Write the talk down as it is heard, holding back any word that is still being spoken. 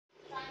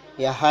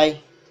Yeah, hi.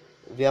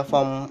 We are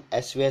from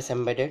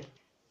svsembedded.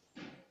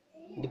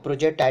 The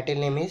project title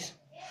name is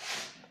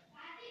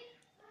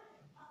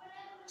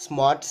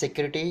Smart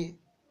Security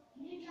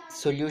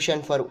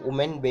Solution for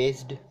Women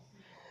based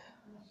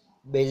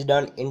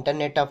on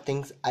Internet of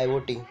Things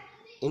IoT.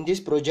 In this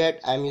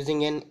project, I am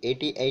using an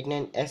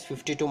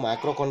 8089S52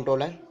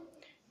 microcontroller,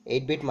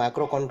 8-bit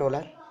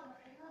microcontroller,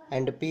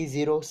 and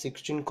P0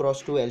 16x2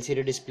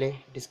 LCD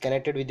display. It is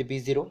connected with the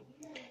P0,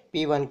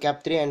 P1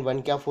 cap 3 and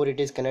 1 cap 4. It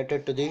is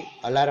connected to the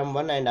alarm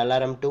 1 and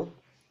alarm 2.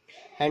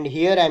 And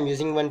here I am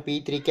using one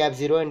P3 cap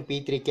 0 and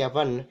P3 cap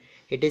 1.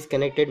 It is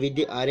connected with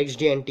the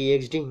RxD and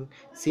TXD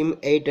SIM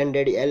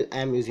 800L. I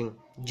am using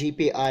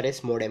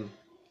GPRS modem.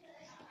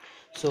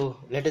 So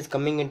let us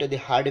coming into the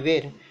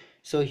hardware.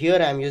 So here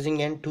I am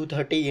using an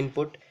 230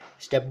 input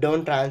step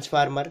down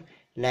transformer,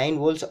 9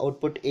 volts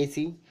output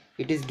AC.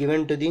 It is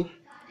given to the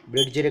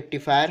bridge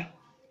rectifier,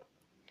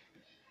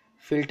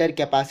 filter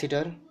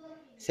capacitor,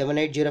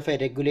 7805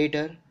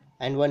 regulator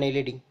and one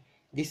LED.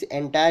 This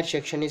entire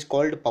section is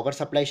called power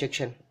supply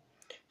section.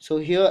 So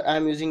here I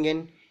am using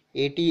an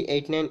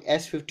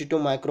 8089S52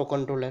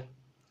 microcontroller.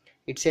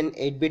 It's an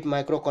 8-bit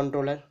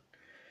microcontroller.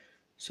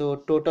 So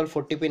total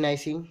 40 pin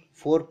IC,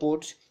 4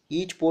 ports.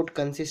 Each port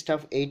consists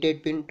of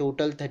 8 pin,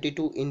 total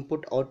 32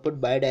 input output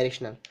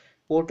bidirectional.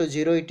 Port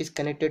 0 it is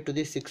connected to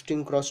the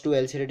 16x2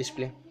 LCD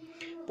display.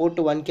 Port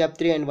 1 cap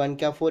 3 and 1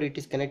 cap 4 it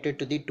is connected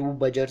to the 2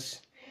 buzzers.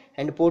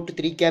 And port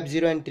 3 cap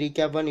 0 and 3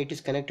 cap 1 it is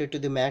connected to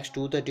the max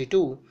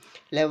 232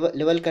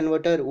 level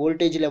converter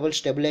voltage level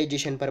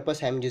stabilization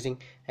purpose I am using,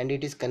 and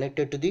it is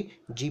connected to the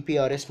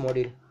GPRS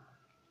module.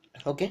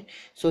 Okay,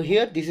 so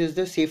here this is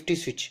the safety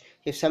switch.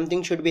 If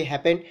something should be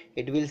happen,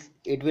 it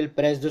will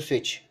press the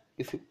switch.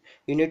 If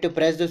you need to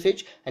press the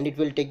switch, and it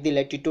will take the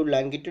latitude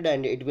longitude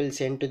and it will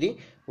send to the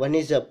one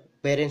is a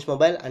parents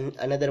mobile and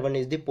another one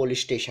is the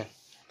police station.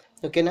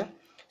 Okay now,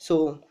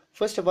 so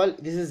first of all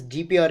this is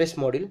GPRS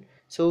module.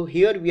 So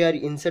here we are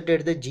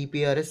inserted the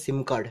GPRS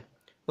SIM card.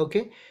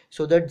 Okay,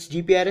 so that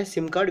GPRS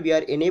SIM card we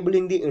are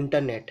enabling the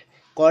internet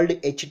called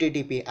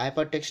HTTP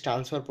hypertext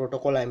transfer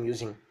protocol I am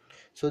using.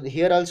 So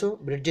here also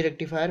bridge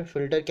rectifier,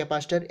 filter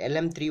capacitor,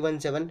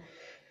 LM317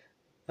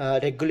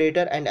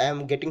 regulator, and I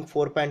am getting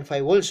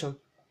 4.5 volts.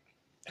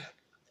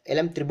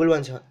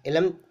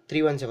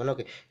 LM317.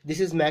 Okay,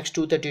 this is max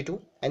 232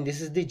 and this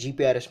is the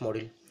GPRS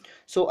module.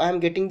 So I am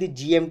getting the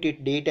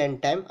GMT date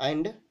and time I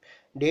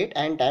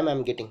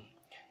am getting.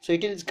 So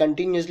it is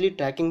continuously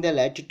tracking the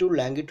latitude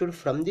longitude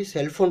from the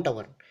cell phone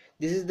tower.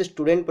 This is the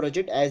student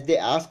project as they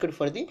asked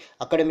for the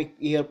academic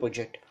year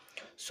project.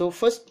 So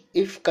first,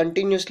 if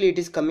continuously it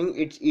is coming,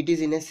 it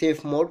is in a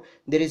safe mode.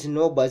 There is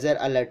no buzzer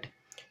alert.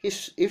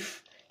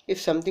 If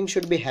something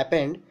should be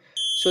happened,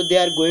 so they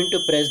are going to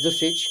press the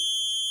switch.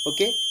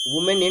 Okay,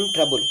 women in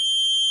trouble.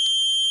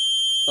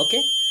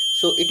 Okay,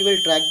 so it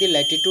will track the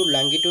latitude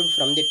longitude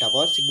from the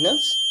tower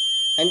signals,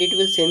 and it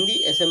will send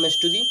the SMS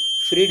to the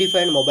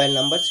predefined mobile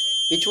numbers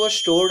which was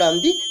stored on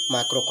the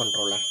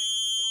microcontroller.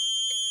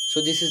 So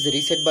this is the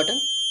reset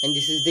button, and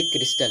this is the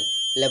crystal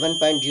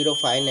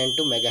 11.0592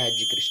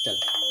 megahertz crystal.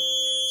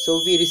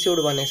 So we received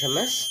one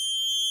SMS.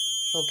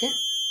 Okay,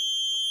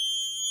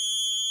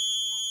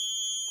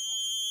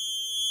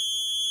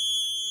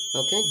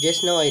 okay,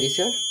 just now I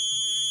received.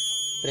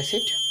 Press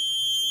it.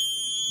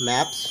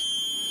 Maps.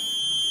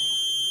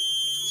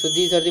 So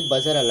these are the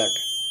buzzer alert.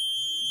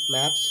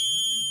 Maps.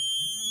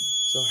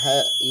 So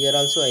here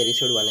also I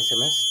received one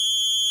SMS.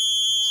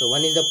 So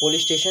one is the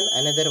police station,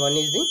 another one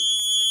is the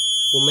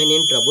women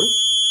in trouble.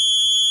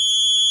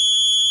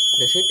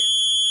 Press it.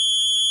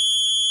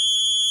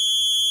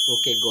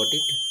 Okay, got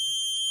it.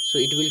 So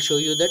it will show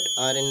you that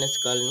RNS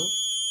colony.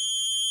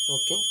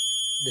 Okay,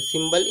 the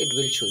symbol it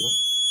will show you.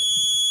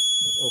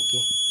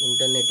 Okay,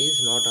 internet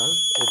is not on.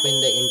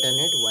 Open the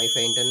internet, Wi-Fi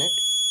internet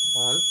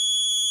on.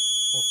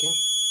 Okay,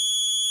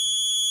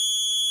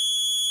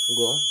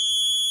 go.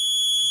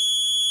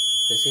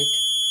 Press it.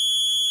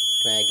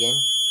 Try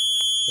again.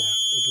 Yeah,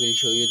 it will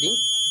show you the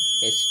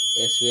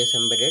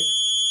svsembedded.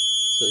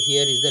 So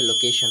here is the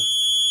location.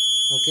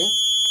 Okay,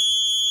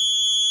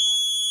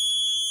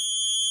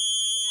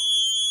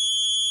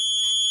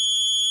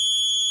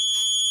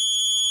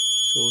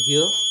 so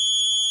here,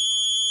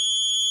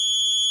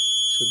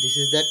 so this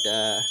is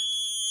that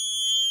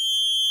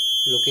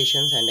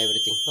locations and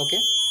everything.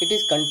 Okay, it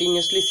is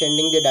continuously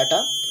sending the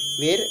data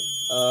where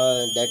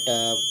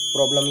that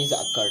problem is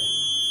occurred.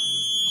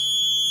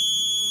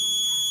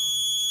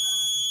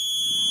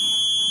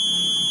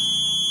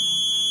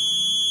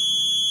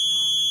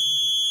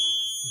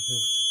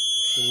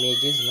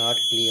 Image is not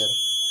clear.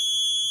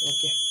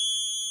 Okay,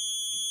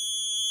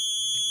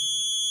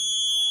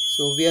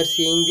 so we are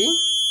seeing the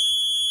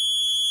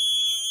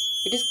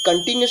it is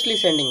continuously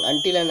sending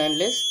until and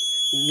unless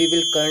we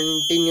will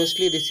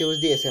continuously receive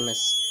the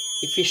SMS.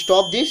 If we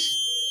stop this,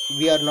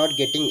 we are not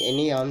getting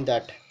any on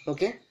that.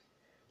 Okay,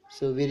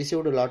 so we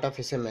received a lot of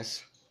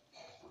SMS.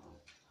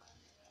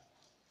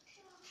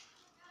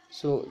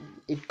 So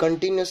it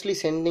continuously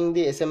sending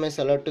the SMS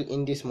alert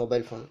in this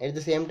mobile phone. At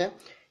the same time,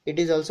 it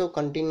is also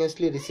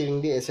continuously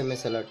receiving the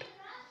SMS alert.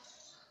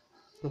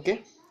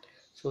 Okay,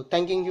 so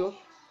thanking you.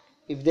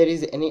 If there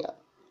is any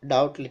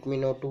doubt, let me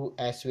know to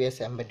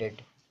svsembedded.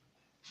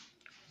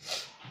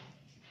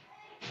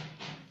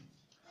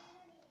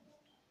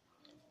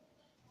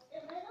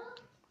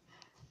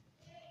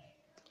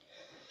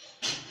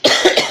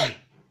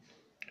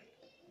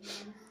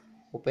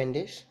 Open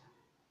this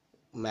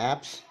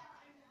maps,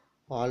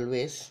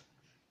 always,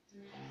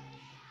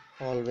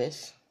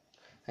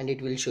 and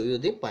it will show you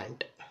the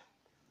point.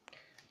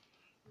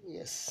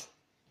 Yes.